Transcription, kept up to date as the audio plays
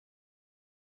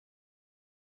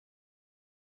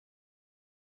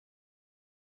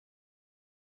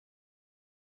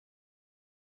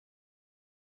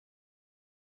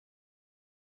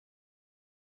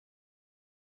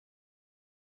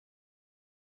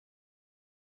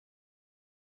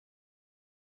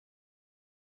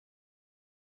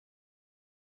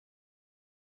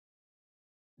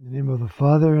In the name of the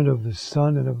Father, and of the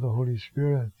Son, and of the Holy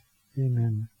Spirit.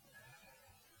 Amen.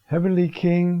 Heavenly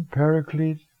King,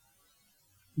 Paraclete,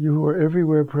 you who are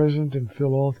everywhere present and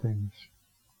fill all things,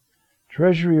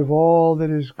 treasury of all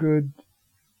that is good,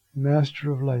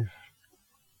 Master of life,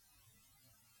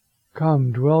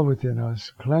 come, dwell within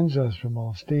us, cleanse us from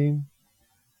all stain,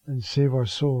 and save our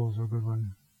souls, O good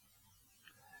one.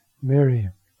 Mary,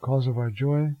 cause of our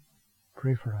joy,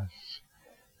 pray for us.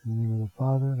 In the name of the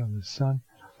Father, and of the Son,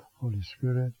 Holy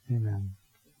Spirit. Amen.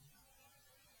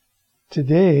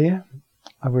 Today,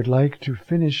 I would like to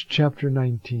finish chapter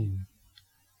 19.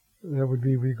 That would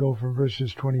be, we go from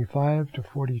verses 25 to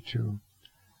 42.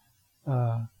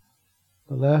 The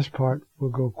last part will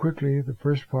go quickly. The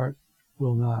first part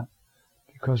will not,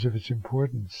 because of its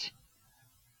importance.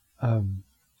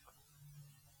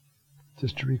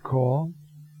 Just to recall,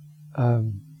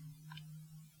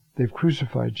 they've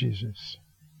crucified Jesus.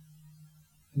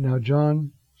 Now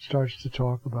John starts to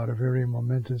talk about a very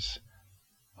momentous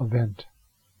event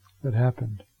that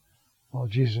happened while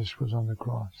Jesus was on the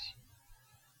cross.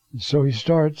 And so he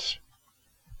starts,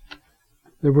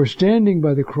 there were standing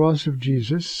by the cross of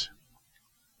Jesus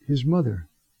his mother,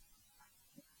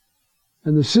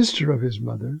 and the sister of his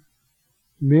mother,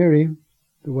 Mary,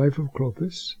 the wife of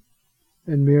Clopas,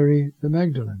 and Mary the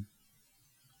Magdalene.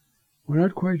 We're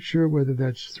not quite sure whether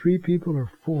that's 3 people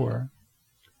or 4,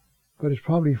 but it's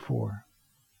probably 4.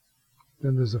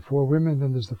 Then there's the 4 women,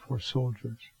 then there's the 4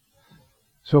 soldiers.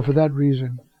 So for that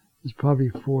reason, it's probably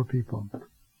 4 people.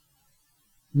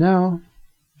 Now,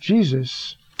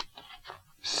 Jesus,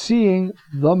 seeing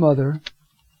the mother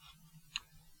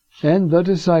and the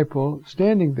disciple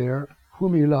standing there,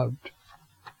 whom he loved,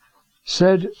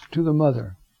 said to the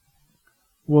mother,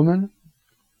 "Woman,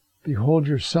 behold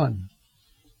your son."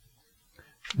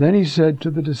 Then he said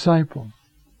to the disciple,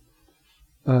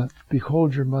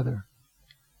 "Behold your mother."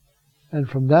 And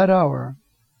from that hour,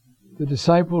 the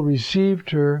disciple received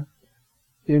her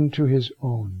into his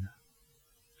own.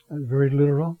 That's very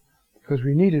literal, because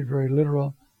we need it very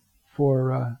literal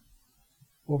for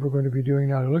what we're going to be doing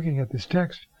now, looking at this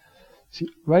text. See,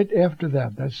 right after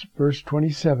that, that's verse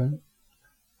 27,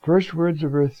 first words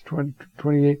of verse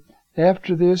 28.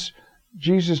 After this,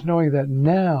 Jesus, knowing that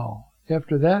now,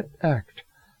 after that act,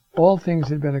 all things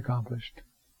had been accomplished.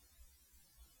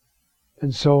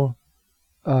 And so,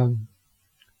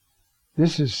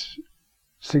 this is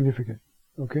significant,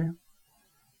 okay?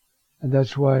 And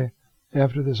that's why,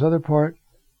 after this other part,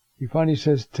 he finally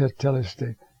says,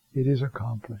 tetelestai, it is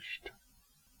accomplished.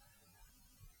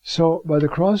 So, by the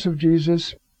cross of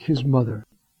Jesus, his mother,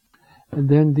 and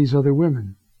then these other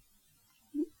women,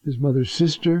 his mother's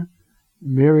sister,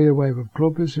 Mary, the wife of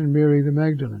Clopas, and Mary the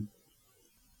Magdalene.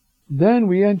 Then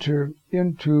we enter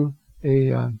into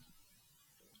a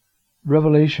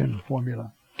revelation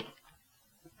formula.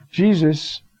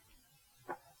 Jesus,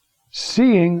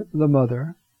 seeing the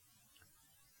mother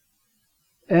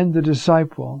and the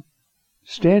disciple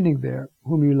standing there,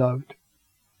 whom he loved,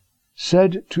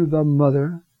 said to the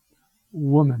mother,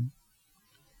 "Woman,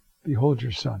 behold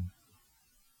your son."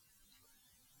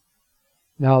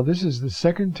 Now, this is the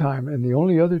second time and the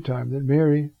only other time that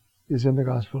Mary is in the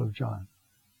Gospel of John.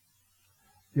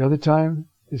 The other time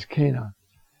is Cana.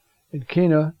 And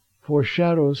Cana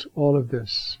foreshadows all of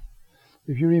this.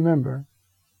 If you remember,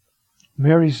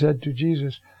 Mary said to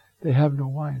Jesus, "They have no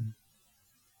wine."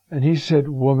 And he said,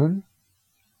 "Woman,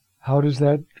 how does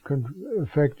that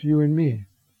affect you and me?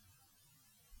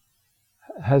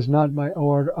 Has not my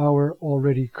hour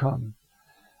already come?"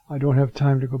 I don't have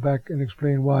time to go back and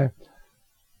explain why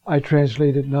I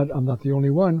translate it, I'm not the only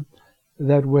one,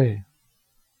 that way.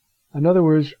 In other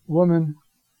words, woman,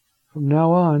 from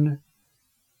now on,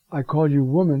 I call you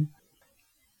woman.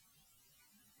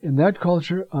 In that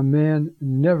culture, a man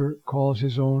never calls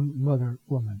his own mother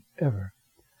woman, ever.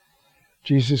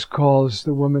 Jesus calls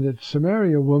the woman at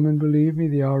Samaria, "Woman, believe me,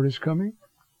 the hour is coming."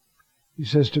 He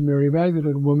says to Mary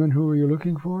Magdalene, "Woman, who are you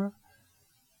looking for?"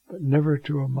 But never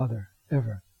to a mother,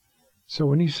 ever. So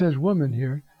when he says woman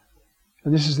here,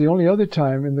 and this is the only other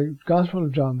time in the Gospel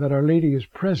of John that Our Lady is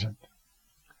present,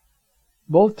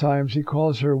 both times he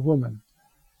calls her woman.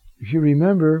 If you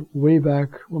remember, way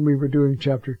back when we were doing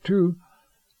chapter 2,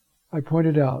 I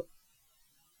pointed out,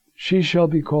 she shall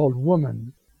be called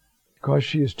woman, because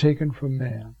she is taken from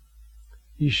man.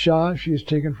 Isha, she is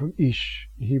taken from Ish,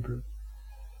 in Hebrew.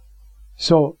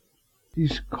 So,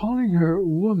 he's calling her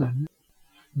woman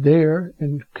there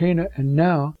in Cana, and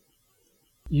now,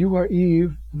 you are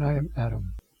Eve, and I am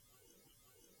Adam.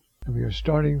 And we are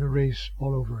starting the race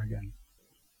all over again.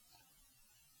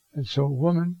 And so,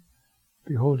 woman,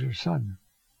 behold your son.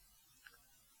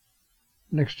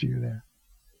 Next to you there.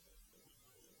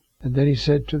 And then he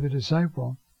said to the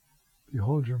disciple,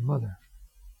 behold your mother.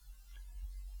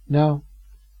 Now,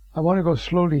 I want to go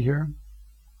slowly here.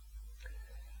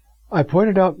 I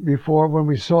pointed out before when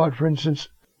we saw it, for instance,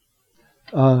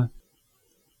 3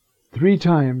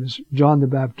 times John the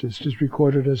Baptist is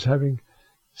recorded as having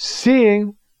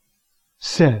seeing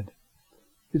said.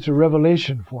 It's a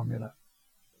revelation formula.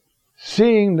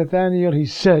 Seeing Nathanael, he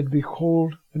said,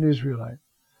 behold an Israelite.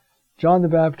 John the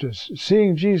Baptist,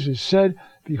 seeing Jesus, said,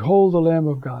 behold the Lamb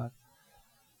of God.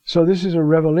 So this is a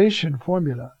revelation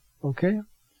formula, okay?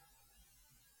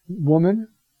 Woman,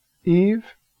 Eve,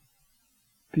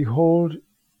 behold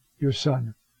your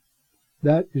son.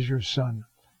 That is your son.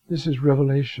 This is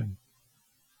revelation.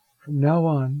 From now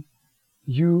on,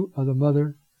 you are the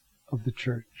mother of the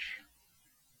church.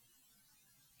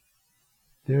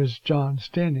 There's John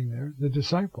standing there, the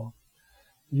disciple.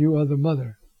 You are the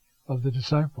mother of the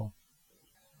disciple.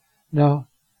 Now,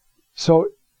 so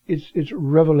it's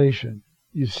revelation.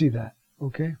 You see that,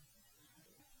 okay?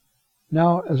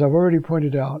 Now, as I've already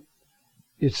pointed out,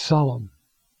 it's solemn.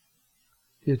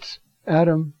 It's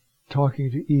Adam talking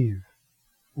to Eve.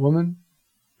 Woman,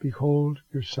 behold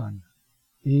your son.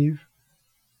 Eve,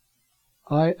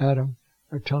 I, Adam,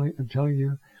 I'm telling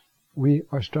you, we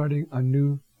are starting a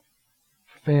new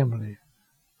family,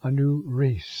 a new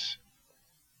race.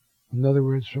 In other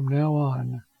words, from now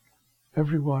on,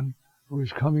 everyone who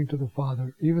is coming to the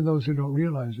Father, even those who don't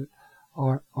realize it,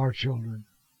 are our children,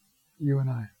 you and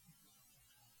I.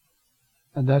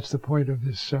 And that's the point of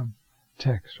this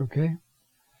text, okay?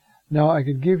 Now, I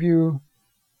could give you,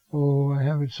 I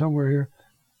have it somewhere here.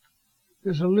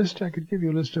 There's a list, I could give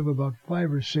you a list of about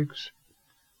 5 or 6,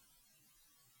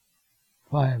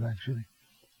 5 actually,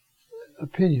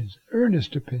 opinions,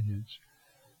 earnest opinions.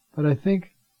 But I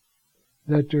think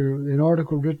that an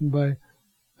article written by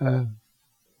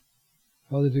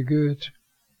Father de Goethe,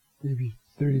 maybe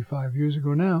 35 years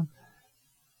ago now,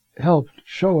 helped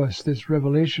show us this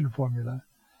revelation formula.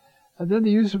 And then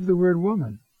the use of the word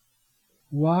woman.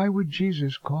 Why would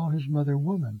Jesus call his mother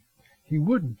woman? He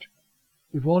wouldn't,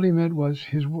 if all he meant was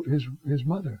his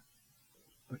mother.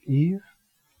 But Eve,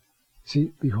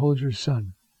 see, behold your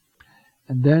son.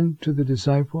 And then to the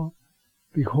disciple,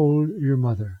 behold your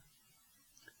mother.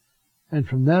 And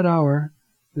from that hour,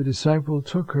 the disciple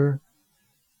took her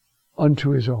unto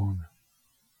his own.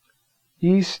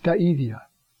 Is Taidia.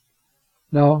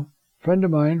 Now, a friend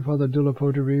of mine, Father de la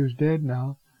Poterie, who's dead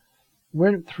now,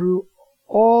 went through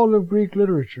all of Greek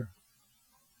literature.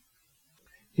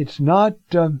 It's not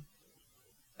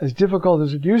as difficult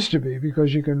as it used to be,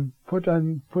 because you can put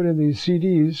in these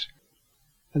CDs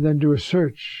and then do a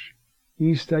search,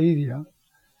 Is Taidia,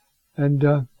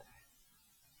 and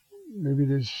maybe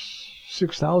there's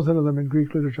 6,000 of them in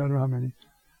Greek literature, I don't know how many.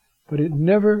 But it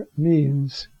never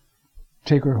means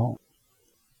take her home.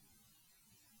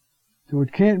 So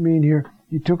it can't mean here,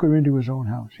 he took her into his own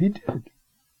house. He did.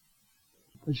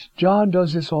 But John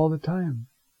does this all the time.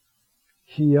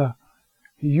 He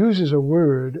uses a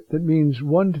word that means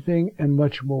one thing and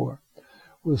much more.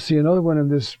 We'll see another one in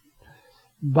this.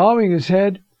 Bowing his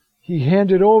head, he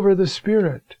handed over the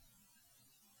Spirit.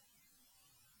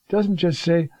 It doesn't just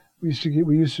say, we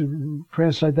used to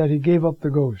translate that, he gave up the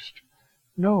ghost.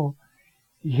 No,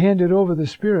 he handed over the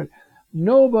Spirit.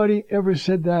 Nobody ever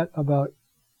said that about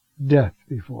death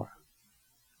before.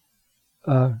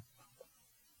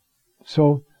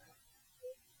 So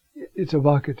it's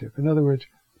evocative. In other words,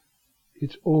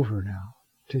 it's over now.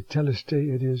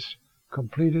 Tetelestai, it is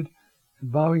completed.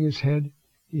 And bowing his head,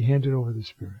 he handed over the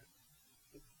Spirit.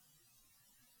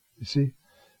 You see?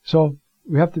 So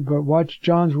we have to watch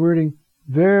John's wording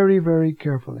very, very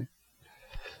carefully.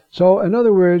 So, in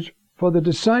other words, for the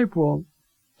disciple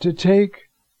to take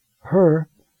her,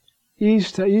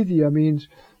 is Taidia, means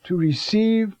to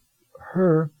receive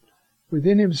her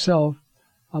within himself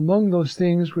among those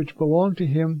things which belong to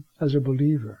him as a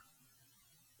believer.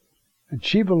 And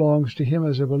she belongs to him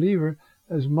as a believer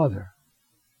as mother.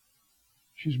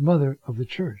 She's mother of the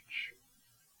church.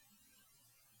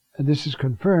 And this is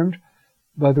confirmed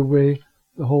by the way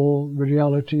the whole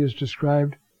reality is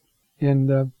described in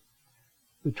the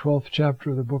 12th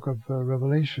chapter of the book of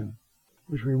Revelation,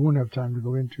 which we won't have time to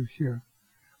go into here.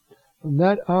 From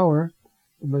that hour,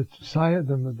 the Messiah,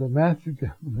 the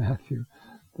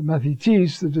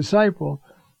Matthetes, the disciple,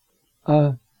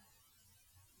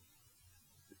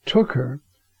 took her,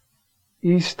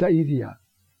 is Taidia,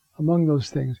 among those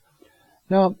things.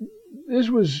 Now, this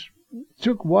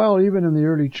took a while even in the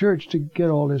early church to get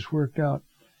all this worked out.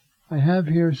 I have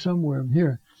here somewhere,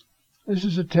 here. This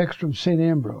is a text from St.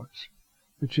 Ambrose,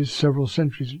 which is several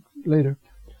centuries later.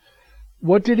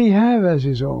 What did he have as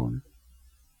his own?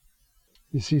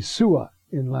 You see, sua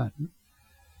in Latin.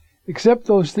 Except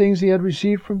those things he had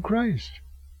received from Christ.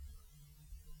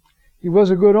 He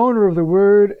was a good owner of the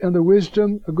word and the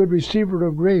wisdom, a good receiver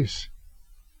of grace.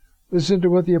 Listen to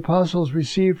what the apostles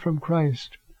received from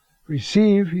Christ.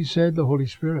 Receive, he said, the Holy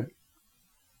Spirit.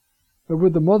 But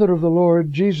would the mother of the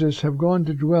Lord Jesus have gone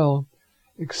to dwell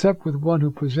except with one who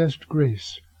possessed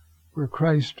grace, where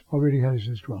Christ already has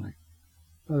his dwelling?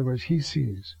 In other words, he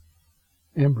sees,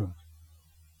 Ambrose,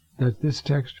 that this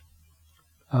text,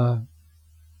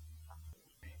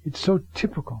 it's so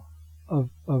typical of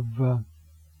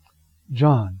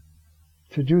John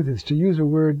to do this, to use a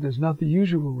word that's not the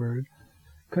usual word,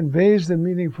 conveys the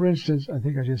meaning. For instance, I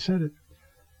think I just said it,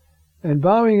 and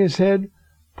bowing his head,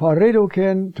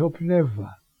 paredoken to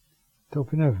pneuma,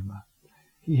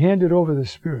 he handed over the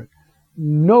Spirit.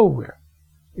 Nowhere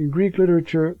in Greek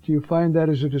literature do you find that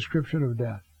as a description of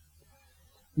death.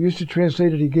 We used to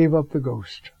translate it, he gave up the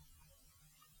ghost.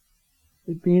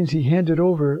 It means he handed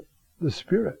over the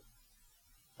Spirit,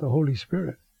 the Holy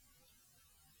Spirit.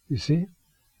 You see?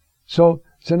 So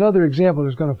it's another example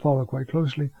that's going to follow quite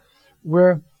closely,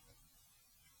 where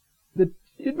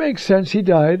it makes sense, he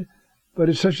died, but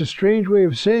it's such a strange way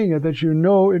of saying it that you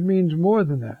know it means more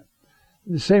than that.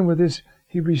 And the same with this,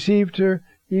 he received her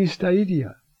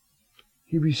istaidia.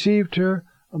 He received her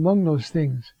among those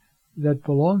things that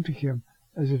belong to him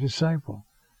as a disciple,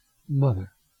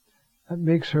 mother. That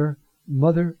makes her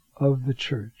mother of the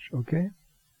church, okay?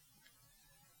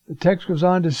 The text goes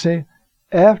on to say,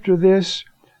 after this,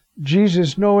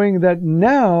 Jesus, knowing that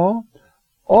now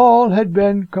all had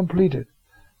been completed.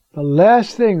 The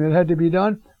last thing that had to be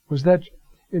done was that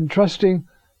entrusting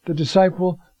the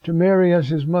disciple to Mary as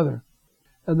his mother,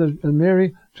 and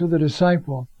Mary to the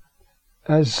disciple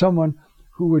as someone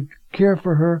who would care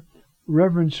for her,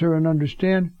 reverence her, and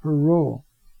understand her role.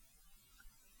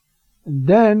 And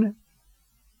then,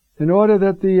 in order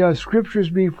that the scriptures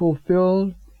be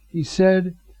fulfilled, he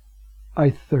said,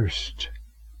 I thirst.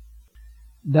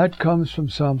 That comes from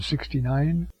Psalm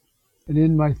 69. And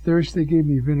in my thirst they gave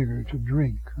me vinegar to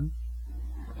drink.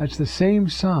 That's the same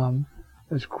psalm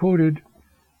that's quoted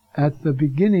at the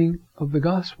beginning of the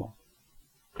gospel,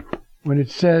 when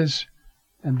it says,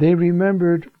 and they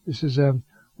remembered, this is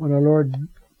when our Lord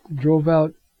drove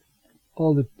out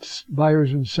all the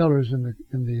buyers and sellers in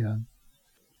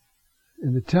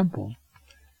the temple.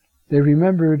 They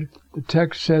remembered, the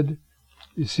text said,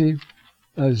 you see,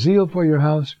 zeal for your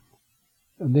house,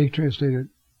 and they translated,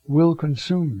 will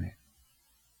consume me.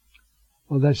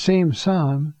 Well, that same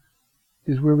psalm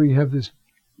is where we have this,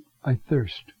 I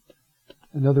thirst.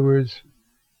 In other words,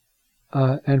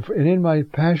 and in my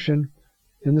passion,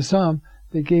 in the psalm,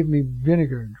 they gave me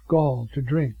vinegar, gall to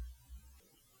drink.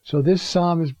 So this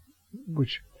psalm,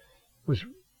 which was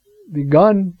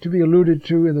begun to be alluded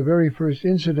to in the very first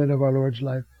incident of our Lord's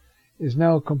life, is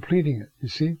now completing it. You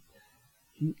see,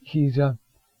 he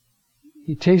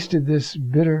tasted this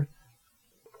bitter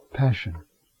passion,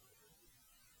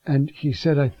 and he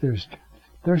said, I thirst.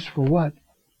 Thirst for what?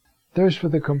 Thirst for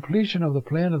the completion of the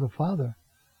plan of the Father.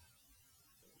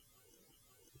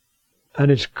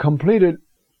 And it's completed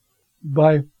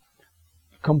by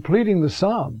completing the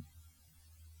psalm.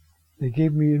 They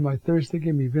gave me, in my thirst, they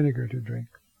gave me vinegar to drink.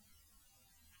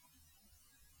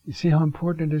 You see how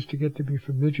important it is to get to be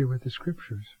familiar with the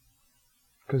Scriptures,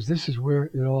 because this is where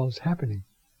it all is happening.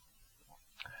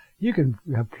 You can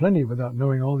have plenty without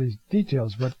knowing all these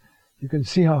details, but you can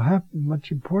see how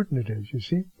much important it is, you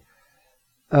see.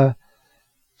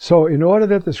 So in order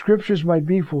that the Scriptures might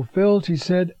be fulfilled, he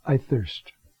said, I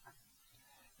thirst.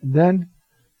 And then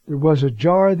there was a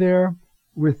jar there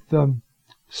with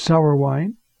sour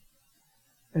wine.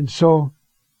 And so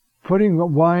putting the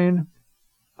wine,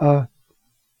 the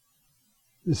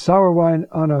sour wine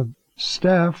on a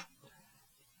staff,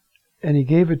 and he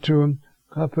gave it to him,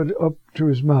 put it up to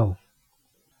his mouth.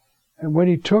 And when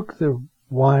he took the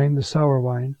wine, the sour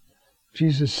wine,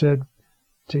 Jesus said,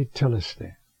 Te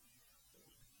teleste.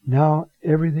 Now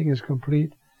everything is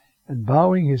complete, and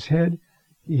bowing his head,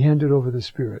 he handed over the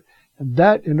Spirit. And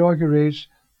that inaugurates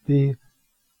the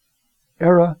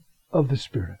era of the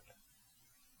Spirit.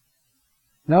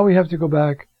 Now we have to go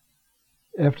back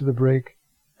after the break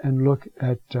and look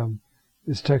at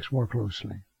this text more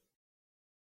closely.